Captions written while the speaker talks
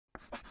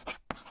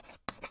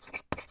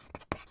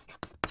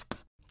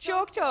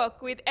Chalk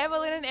Talk with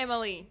Evelyn and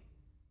Emily.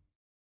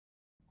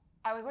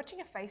 I was watching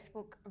a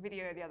Facebook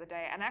video the other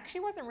day and I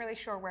actually wasn't really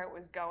sure where it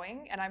was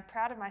going, and I'm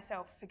proud of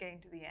myself for getting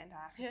to the end,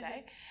 I have to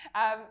say.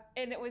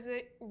 And it was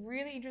a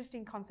really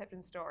interesting concept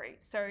and story.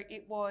 So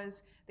it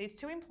was these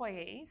two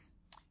employees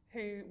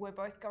who were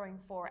both going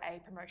for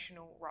a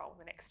promotional role,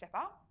 the next step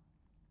up.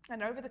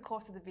 And over the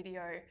course of the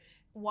video,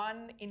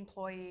 one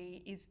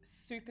employee is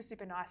super,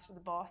 super nice to the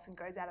boss and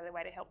goes out of their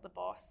way to help the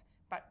boss,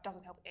 but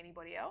doesn't help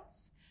anybody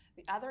else.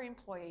 The other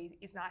employee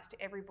is nice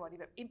to everybody,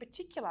 but in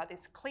particular,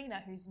 this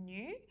cleaner who's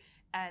new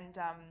and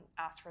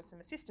asks for some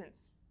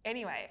assistance.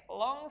 Anyway,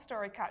 long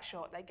story cut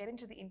short, they get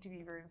into the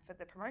interview room for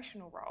the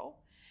promotional role,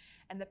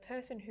 and the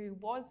person who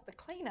was the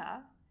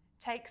cleaner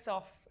takes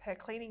off her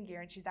cleaning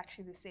gear, and she's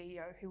actually the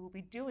CEO who will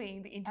be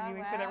doing the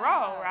interviewing for the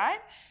role, right?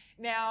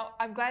 Now,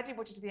 I'm glad you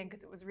watched it to the end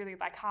because it was really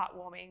like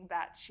heartwarming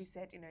that she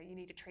said, you know, you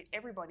need to treat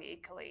everybody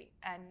equally.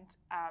 And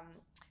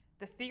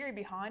the theory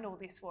behind all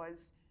this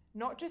was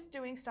not just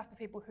doing stuff for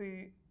people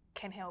who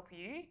can help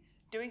you,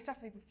 doing stuff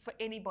for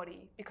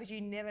anybody, because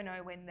you never know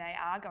when they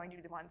are going to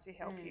be the ones who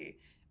help you.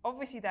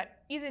 Obviously,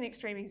 that is an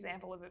extreme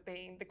example of it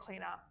being the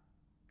cleaner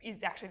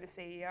is actually the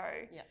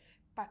CEO. Yeah.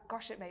 But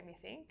gosh, it made me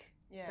think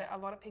that a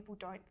lot of people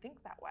don't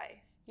think that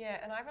way. Yeah,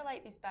 and I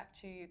relate this back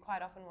to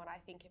quite often what I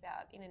think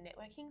about in a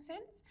networking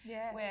sense,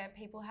 where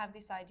people have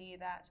this idea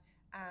that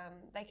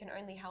they can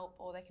only help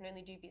or they can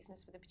only do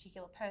business with a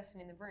particular person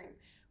in the room,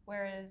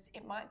 whereas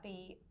it might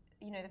be,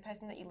 you know, the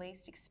person that you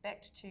least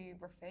expect to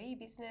refer you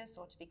business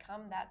or to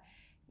become that,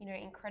 you know,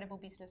 incredible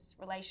business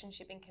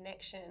relationship and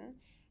connection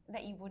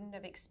that you wouldn't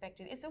have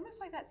expected. It's almost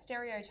like that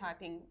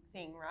stereotyping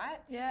thing, right?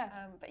 Yeah.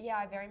 But yeah,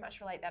 I very much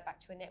relate that back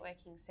to a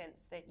networking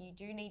sense that you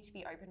do need to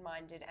be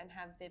open-minded and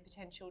have the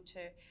potential to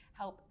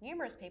help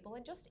numerous people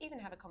and just even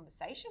have a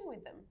conversation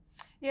with them.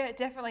 Yeah,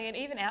 definitely. And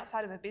even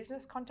outside of a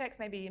business context,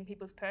 maybe in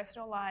people's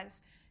personal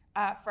lives,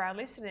 for our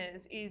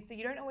listeners, is that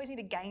you don't always need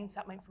to gain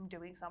something from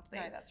doing something.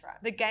 No, that's right.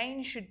 The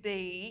gain should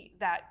be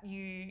that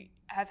you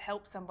have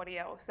helped somebody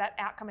else. That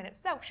outcome in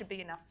itself should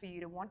be enough for you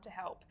to want to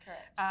help.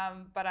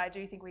 Correct. But I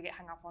do think we get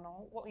hung up on,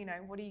 what are you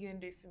going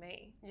to do for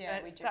me? Yeah,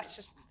 That's we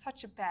do.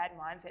 such a bad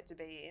mindset to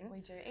be in.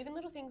 We do. Even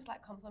little things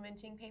like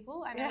complimenting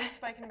people. I know we've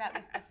spoken about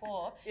this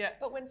before,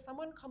 but when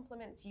someone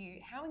compliments you,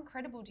 how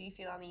incredible do you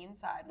feel on the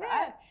inside, right?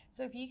 Yeah.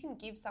 So if you can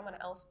give someone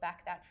else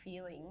back that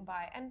feeling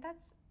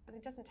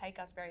it doesn't take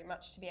us very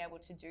much to be able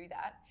to do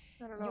that.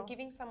 Not at You're all.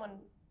 giving someone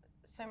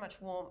so much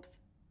warmth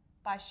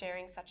by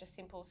sharing such a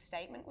simple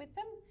statement with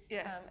them.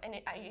 Yes. And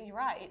you're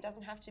right, it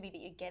doesn't have to be that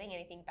you're getting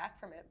anything back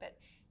from it, but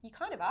you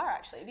kind of are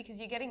actually,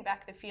 because you're getting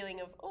back the feeling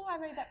of, oh, I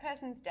made that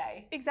person's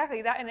day.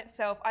 Exactly, that in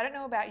itself. I don't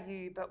know about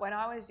you, but when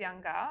I was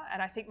younger,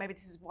 and I think maybe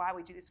this is why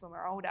we do this when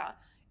we're older,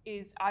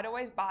 is I'd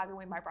always bargain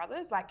with my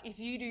brothers. Like, if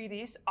you do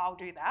this, I'll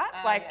do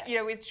that. You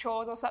know, with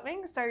chores or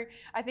something. So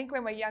I think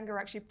when we're younger, we're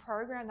actually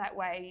programmed that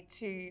way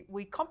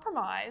we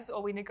compromise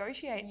or we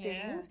negotiate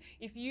things.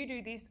 If you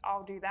do this,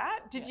 I'll do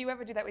that. Did you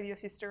ever do that with your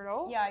sister at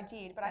all? Yeah, I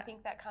did. But I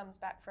think that comes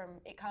back from,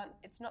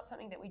 it's not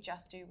something that we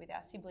just do with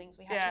our siblings.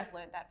 We had to have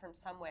learnt that from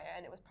somewhere,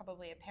 and it was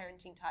probably a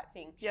parenting type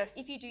thing. Yes.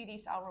 If you do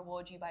this, I'll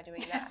reward you by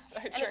doing that. So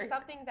and true. it's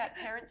something that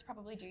parents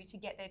probably do to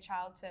get their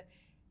child to,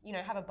 you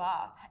know, have a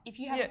bath. If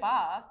you have a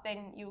bath,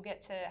 then you'll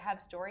get to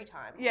have story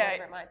time,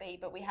 whatever it might be.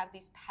 But we have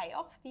this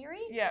payoff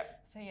theory. Yeah.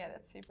 So yeah,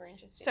 that's super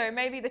interesting. So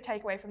maybe the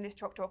takeaway from this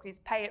Chalk Talk is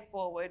pay it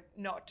forward,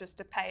 not just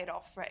to pay it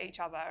off for each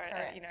other.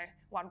 You know,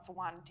 one for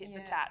one, tit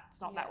for tat.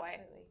 It's not that way.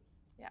 Absolutely.